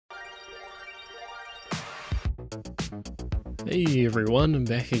Hey everyone, I'm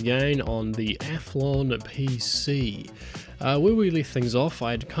back again on the Athlon PC. Where we left things off,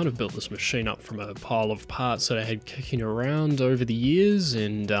 I'd kind of built this machine up from a pile of parts that I had kicking around over the years,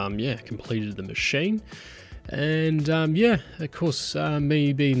 and yeah, completed the machine. And yeah, of course,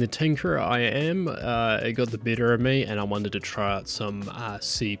 me being the tinkerer I am, it got the better of me, and I wanted to try out some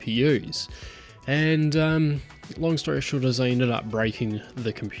CPUs. And long story short is I ended up breaking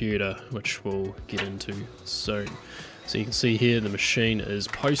the computer, which we'll get into soon. So you can see here the machine is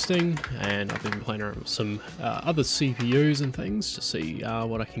posting, and I've been playing around with some other CPUs and things to see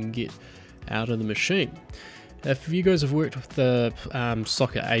what I can get out of the machine. If you guys have worked with the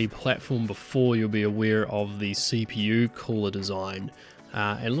Socket A platform before, you'll be aware of the CPU cooler design.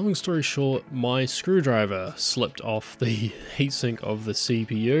 And long story short, my screwdriver slipped off the heatsink of the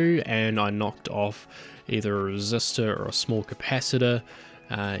CPU, and I knocked off either a resistor or a small capacitor,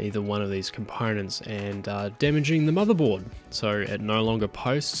 either one of these components, and damaging the motherboard. So it no longer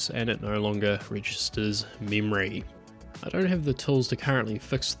posts and it no longer registers memory. I don't have the tools to currently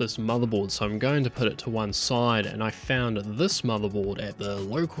fix this motherboard, so I'm going to put it to one side, and I found this motherboard at the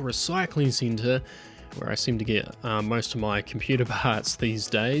local recycling centre where I seem to get most of my computer parts these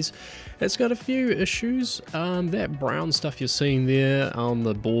days. It's got a few issues. That brown stuff you're seeing there on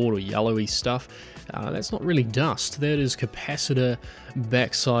the board, or yellowy stuff, that's not really dust. That is capacitor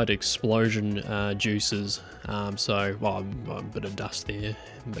backside explosion juices. So, well, a bit of dust there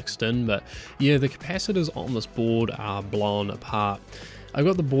mixed in, but yeah, the capacitors on this board are blown apart. I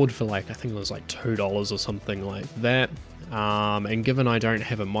got the board for like, I think it was like $2 or something like that. And given I don't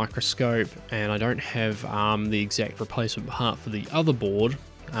have a microscope and I don't have the exact replacement part for the other board,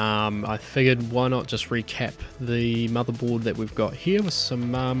 I figured why not just recap the motherboard that we've got here with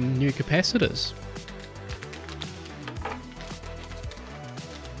some new capacitors.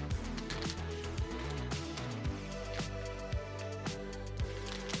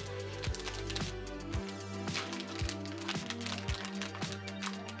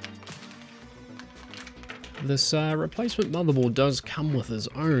 This replacement motherboard does come with its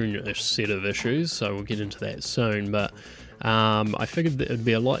own set of issues, so we'll get into that soon, but I figured that it would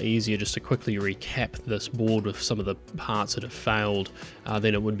be a lot easier just to quickly recap this board with some of the parts that have failed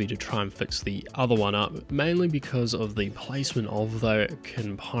than it would be to try and fix the other one up, mainly because of the placement of the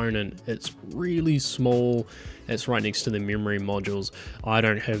component. It's really small, it's right next to the memory modules. I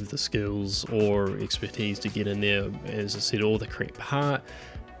don't have the skills or expertise to get in there, as I said, or the correct part.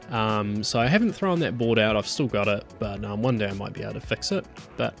 So I haven't thrown that board out, I've still got it, but one day I might be able to fix it.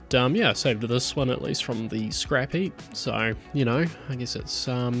 But yeah, I saved this one at least from the scrap heap, so, you know, I guess it's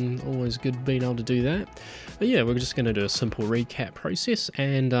always good being able to do that. But yeah, we're just going to do a simple recap process,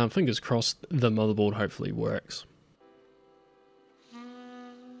 and fingers crossed the motherboard hopefully works.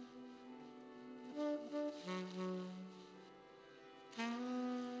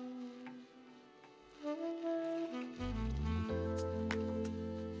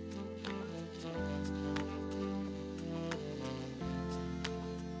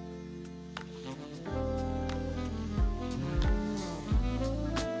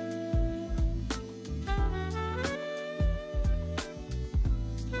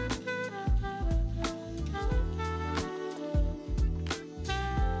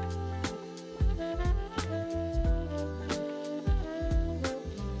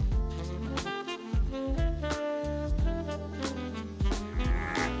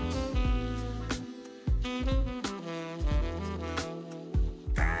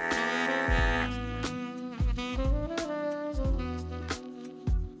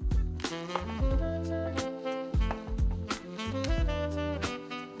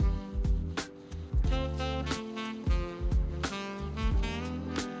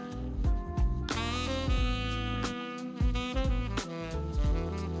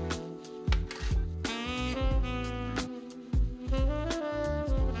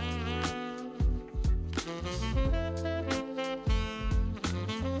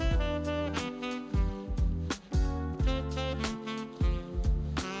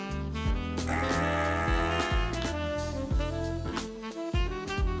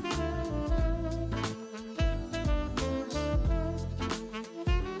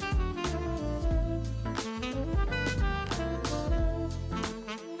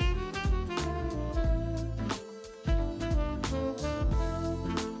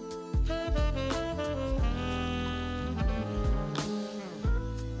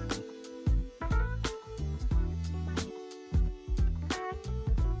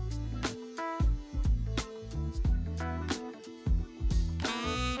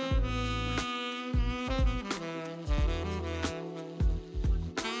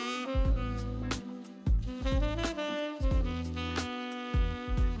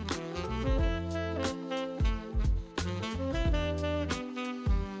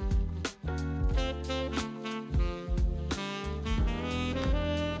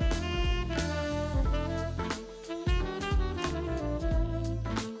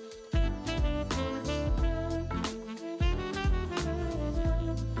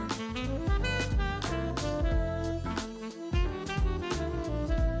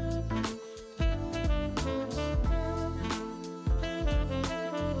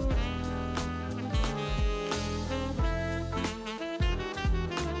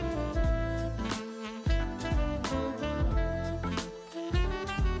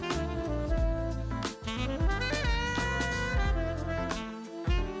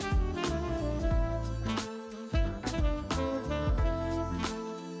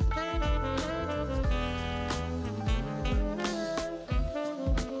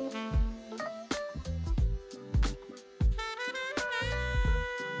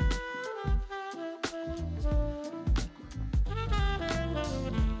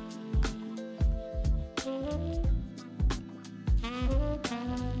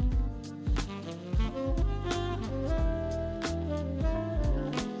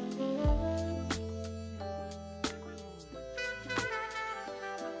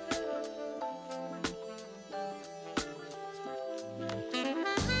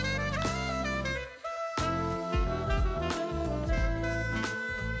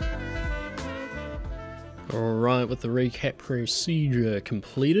 Alright, with the recap procedure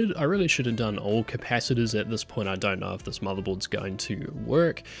completed, I really should have done all capacitors. At this point I don't know if this motherboard's going to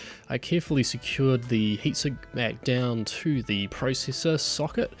work. I carefully secured the heatsink back down to the processor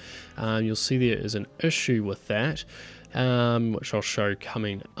socket. You'll see there is an issue with that, which I'll show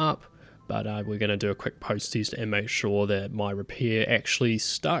coming up. But we're going to do a quick post test and make sure that my repair actually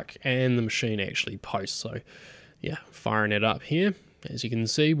stuck and the machine actually posts. So yeah, firing it up here. As you can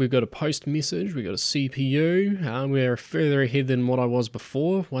see, we've got a post message, we've got a CPU, we're further ahead than what I was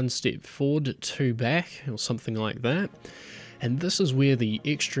before, 1 step forward, 2 back, or something like that. And this is where the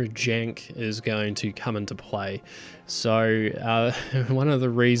extra jank is going to come into play. So one of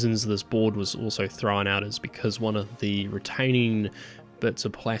the reasons this board was also thrown out is because one of the retaining bits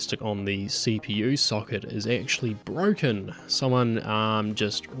of plastic on the CPU socket is actually broken. Someone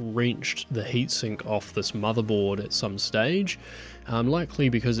just wrenched the heatsink off this motherboard at some stage, likely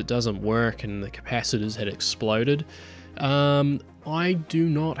because it doesn't work and the capacitors had exploded. I do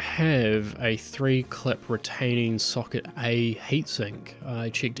not have a 3-clip retaining socket A heatsink.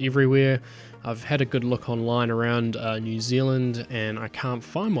 I checked everywhere. I've had a good look online around New Zealand and I can't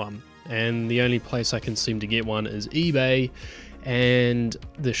find one. And the only place I can seem to get one is eBay. And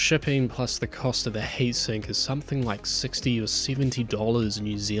the shipping plus the cost of the heatsink is something like $60 or $70 in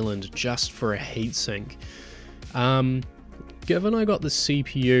New Zealand just for a heatsink. Given I got the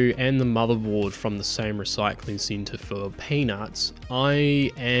CPU and the motherboard from the same recycling centre for peanuts,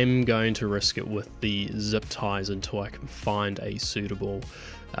 I am going to risk it with the zip ties until I can find a suitable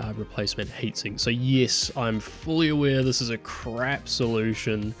replacement heatsink. So yes, I'm fully aware this is a crap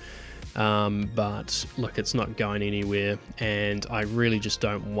solution. But look, it's not going anywhere and I really just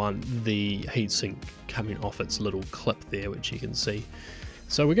don't want the heatsink coming off its little clip there, which you can see.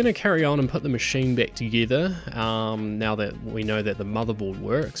 So we're going to carry on and put the machine back together now that we know that the motherboard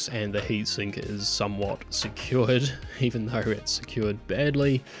works and the heatsink is somewhat secured, even though it's secured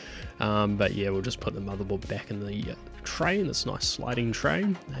badly. But yeah, we'll just put the motherboard back in the tray, in this nice sliding tray,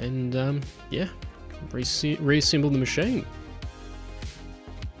 and yeah, reassemble the machine.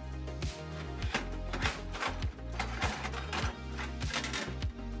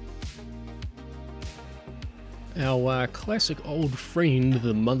 Our classic old friend,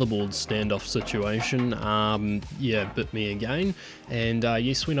 the motherboard standoff situation, yeah, bit me again. And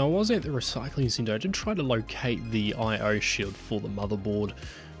yes, when I was at the recycling centre, I did try to locate the I/O shield for the motherboard,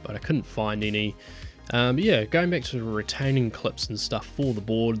 but I couldn't find any. Yeah, going back to the retaining clips and stuff for the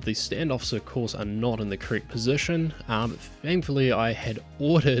board, the standoffs of course are not in the correct position. Thankfully I had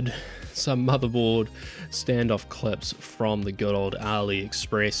ordered some motherboard standoff clips from the good old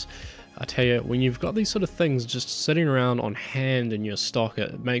AliExpress. I tell you, when you've got these sort of things just sitting around on hand in your stock,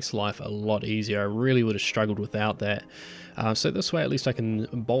 it makes life a lot easier. I really would have struggled without that. So this way at least I can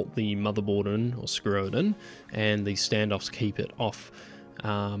bolt the motherboard in, or screw it in, and the standoffs keep it off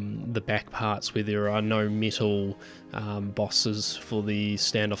the back parts where there are no metal bosses for the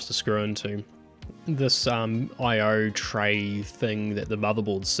standoffs to screw into. This I/O tray thing that the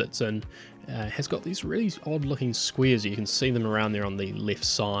motherboard sits in has got these really odd looking squares. You can see them around there on the left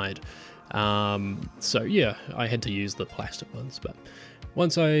side. So yeah, I had to use the plastic ones, but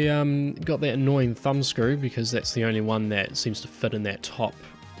once I got that annoying thumb screw, because that's the only one that seems to fit in that top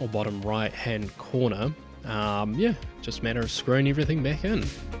or bottom right hand corner, yeah, just a matter of screwing everything back in.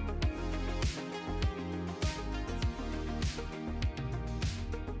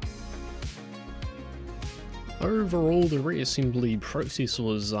 Overall, the reassembly process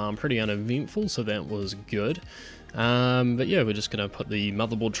was pretty uneventful, so that was good. But yeah, we're just going to put the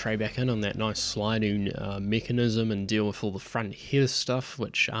motherboard tray back in on that nice sliding mechanism and deal with all the front header stuff,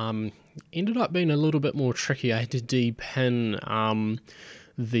 which ended up being a little bit more tricky. I had to de-pin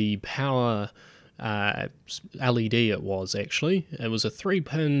the power LED. It was actually. It was a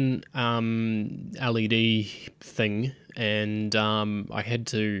 3-pin LED thing, and I had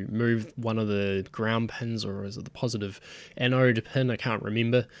to move one of the ground pins, or is it the positive anode pin? I can't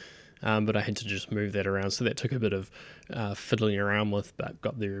remember. But I had to just move that around, so that took a bit of fiddling around with, but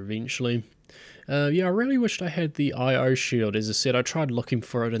got there eventually. Yeah, I really wished I had the I/O shield. As I said, I tried looking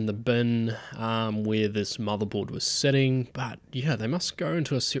for it in the bin where this motherboard was sitting, but yeah, they must go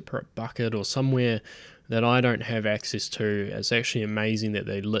into a separate bucket or somewhere that I don't have access to. It's actually amazing that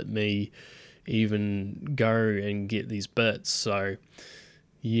they let me even go and get these bits. So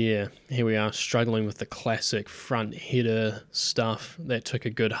Yeah, here we are struggling with the classic front header stuff. That took a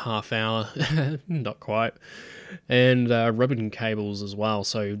good half hour, not quite. And ribbon cables as well.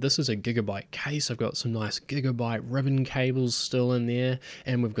 So this is a gigabyte case. I've got some nice gigabyte ribbon cables still in there,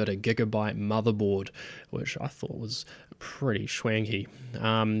 and we've got a gigabyte motherboard, which I thought was pretty schwanky.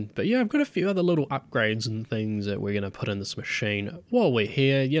 But yeah, I've got a few other little upgrades and things that we're going to put in this machine while we're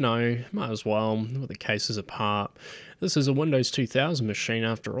here. You know, might as well, with the cases apart. This is a Windows 2000 machine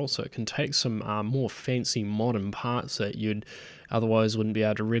after all, so it can take some more fancy modern parts that you'd otherwise wouldn't be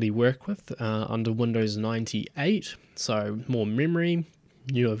able to really work with under Windows 98. So more memory,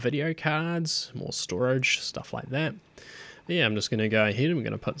 newer video cards, more storage, stuff like that. But yeah, I'm just going to go ahead and we're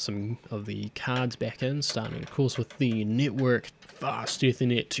going to put some of the cards back in, starting of course with the network fast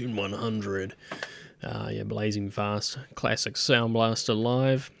Ethernet 2100. Yeah, blazing fast, classic Sound Blaster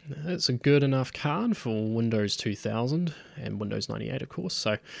Live. It's a good enough card for Windows 2000 and Windows 98 of course,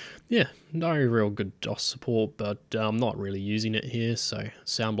 so yeah, no real good DOS support, but I'm not really using it here, so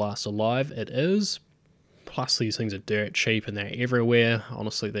Sound Blaster Live it is. Plus these things are dirt cheap and they're everywhere.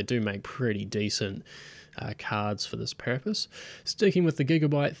 Honestly, they do make pretty decent cards for this purpose. Sticking with the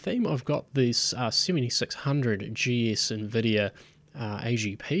gigabyte theme, I've got this 7600 GS NVIDIA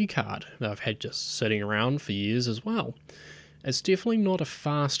AGP card that I've had just sitting around for years as well. It's definitely not a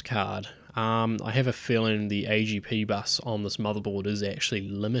fast card. I have a feeling the AGP bus on this motherboard is actually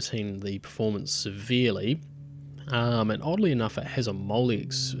limiting the performance severely. And oddly enough, it has a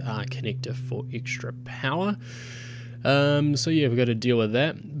Molex connector for extra power. So yeah, we've got to deal with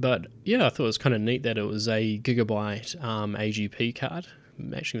that. But yeah, I thought it was kind of neat that it was a gigabyte AGP card,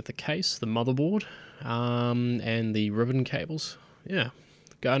 matching with the case, the motherboard, and the ribbon cables. Yeah,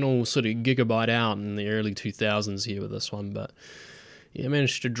 going all sort of gigabyte out in the early 2000s here with this one, but yeah,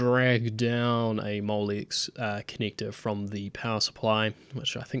 managed to drag down a Molex connector from the power supply,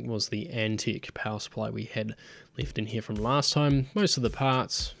 which I think was the Antec power supply we had left in here from last time. Most of the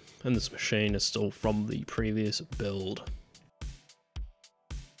parts in this machine are still from the previous build.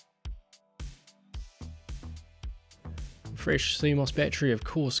 Fresh CMOS battery of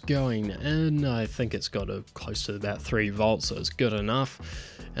course going in. I think it's got a close to about 3 volts, so it's good enough.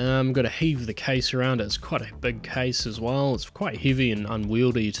 Got to heave the case around. It's quite a big case as well. It's quite heavy and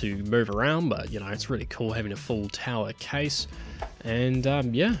unwieldy to move around, but you know, it's really cool having a full tower case. And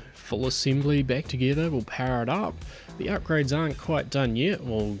yeah, full assembly back together. We'll power it up. The upgrades aren't quite done yet.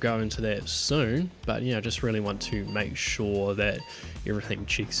 We'll go into that soon, but yeah, I just really want to make sure that everything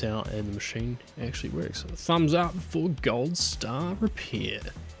checks out and the machine actually works. So thumbs up for Gold Star Repair.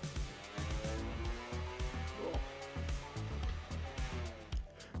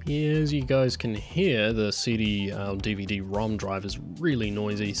 Yeah, as you guys can hear, the CD DVD ROM drive is really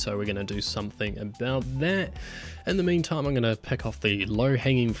noisy, so we're going to do something about that. In the meantime, I'm going to pick off the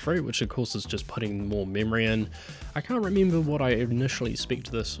low-hanging fruit, which of course is just putting more memory in. I can't remember what I initially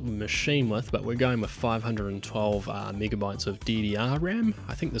spec'd this machine with, but we're going with 512 megabytes of DDR RAM.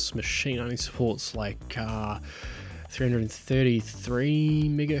 I think this machine only supports like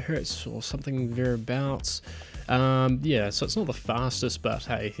 333 megahertz or something thereabouts. Yeah, so it's not the fastest, but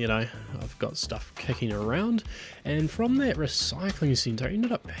hey, you know, I've got stuff kicking around. And from that recycling center, I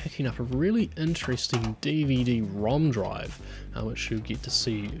ended up picking up a really interesting DVD ROM drive, which you'll get to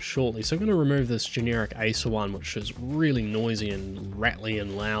see shortly. So I'm going to remove this generic Acer one, which is really noisy and rattly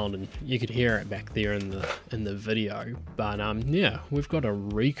and loud, and you could hear it back there in the video. But yeah, we've got a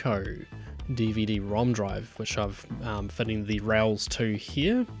Ricoh DVD ROM drive, which I've fitting the rails to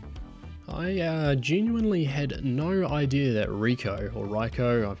here. I genuinely had no idea that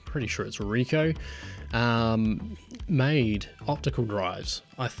Ricoh, I'm pretty sure it's Ricoh, made optical drives.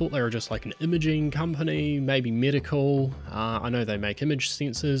 I thought they were just like an imaging company, maybe medical. I know they make image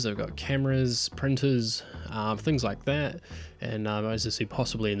sensors, they've got cameras, printers, things like that. And as I said,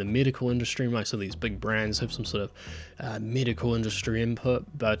 possibly in the medical industry. Most of these big brands have some sort of medical industry input.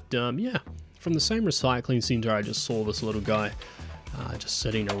 But yeah, from the same recycling center, I just saw this little guy just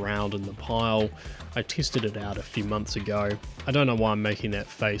sitting around in the pile. I tested it out a few months ago. I don't know why I'm making that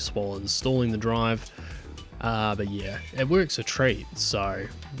face while installing the drive, but yeah, it works a treat, so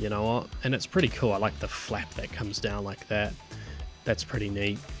you know what, and it's pretty cool. I like the flap that comes down like that. That's pretty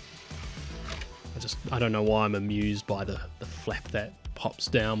neat. I don't know why I'm amused by the flap that pops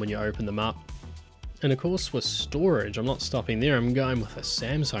down when you open them up. And of course with storage, I'm not stopping there. I'm going with a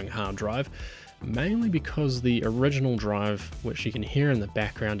Samsung hard drive, mainly because the original drive, which you can hear in the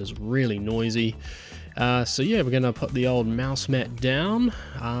background, is really noisy. So yeah, we're going to put the old mouse mat down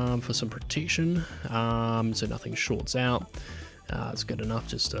for some protection, so nothing shorts out. It's good enough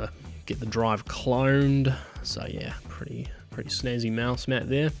just to get the drive cloned. So yeah, pretty pretty snazzy mouse mat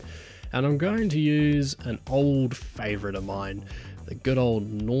there. And I'm going to use an old favourite of mine, the good old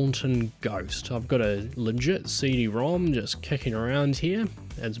Norton Ghost. I've got a legit CD-ROM just kicking around here.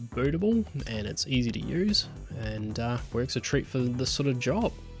 It's bootable and it's easy to use and works a treat for this sort of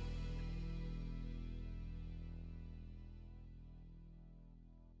job.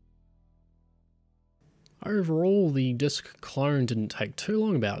 Overall, the disk clone didn't take too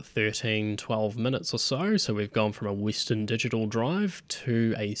long, about 13-12 minutes or so we've gone from a Western Digital drive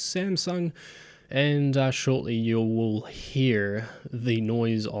to a Samsung, and shortly you will hear the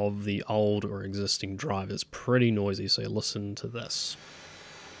noise of the old or existing drive. It's pretty noisy, so listen to this.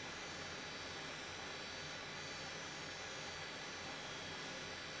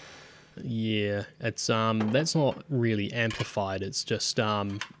 Yeah, it's that's not really amplified, it's just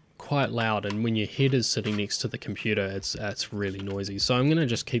quite loud, and when your head is sitting next to the computer it's really noisy, so I'm gonna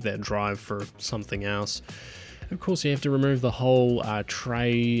just keep that drive for something else. Of course, you have to remove the whole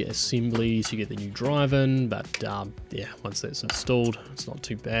tray assembly to get the new drive in, but yeah, once that's installed it's not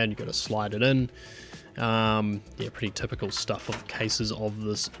too bad. You got to slide it in. Yeah, pretty typical stuff of cases of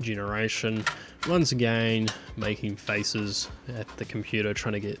this generation. Once again, making faces at the computer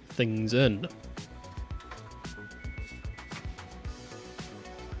trying to get things in.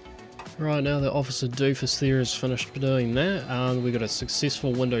 Right, now the Officer Doofus there has finished doing that. We got a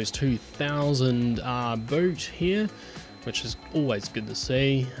successful Windows 2000 boot here, which is always good to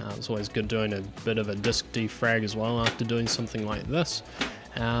see. It's always good doing a bit of a disk defrag as well after doing something like this.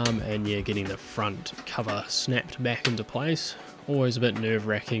 And yeah, getting the front cover snapped back into place. Always a bit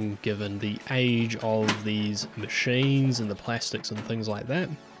nerve-wracking given the age of these machines and the plastics and things like that.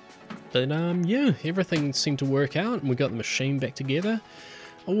 But yeah, everything seemed to work out and we got the machine back together.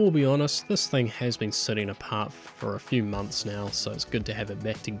 I will be honest, this thing has been sitting apart for a few months now, so it's good to have it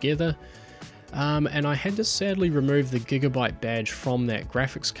back together. And I had to sadly remove the Gigabyte badge from that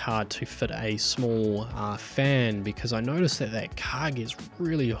graphics card to fit a small fan, because I noticed that that card gets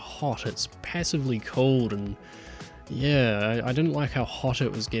really hot. It's passively cooled, and yeah, I didn't like how hot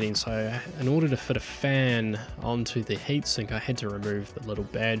it was getting, so in order to fit a fan onto the heatsink I had to remove the little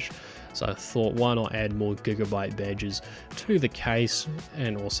badge. So I thought, why not add more Gigabyte badges to the case,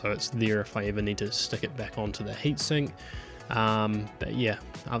 and also it's there if I ever need to stick it back onto the heatsink. But yeah,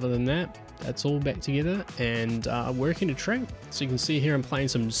 other than that, that's all back together and working to track. So you can see here I'm playing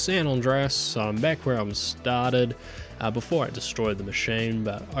some San Andreas, so I'm back where I started before I destroyed the machine,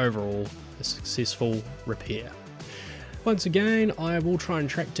 but overall a successful repair. Once again, I will try and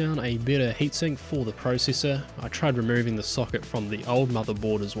track down a better heatsink for the processor. I tried removing the socket from the old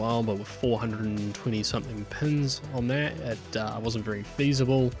motherboard as well, but with 420 something pins on that, it wasn't very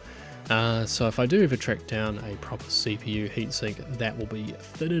feasible. So if I do ever track down a proper CPU heatsink, that will be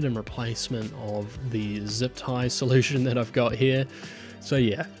fitted in replacement of the zip tie solution that I've got here. So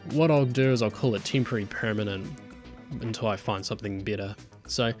yeah, what I'll do is I'll call it temporary permanent until I find something better.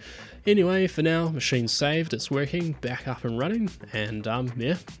 So anyway, for now, machine's saved, it's working, back up and running, and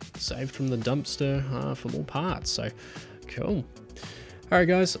yeah, saved from the dumpster for more parts, so cool. Alright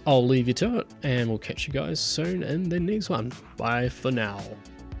guys, I'll leave you to it, and we'll catch you guys soon in the next one. Bye for now.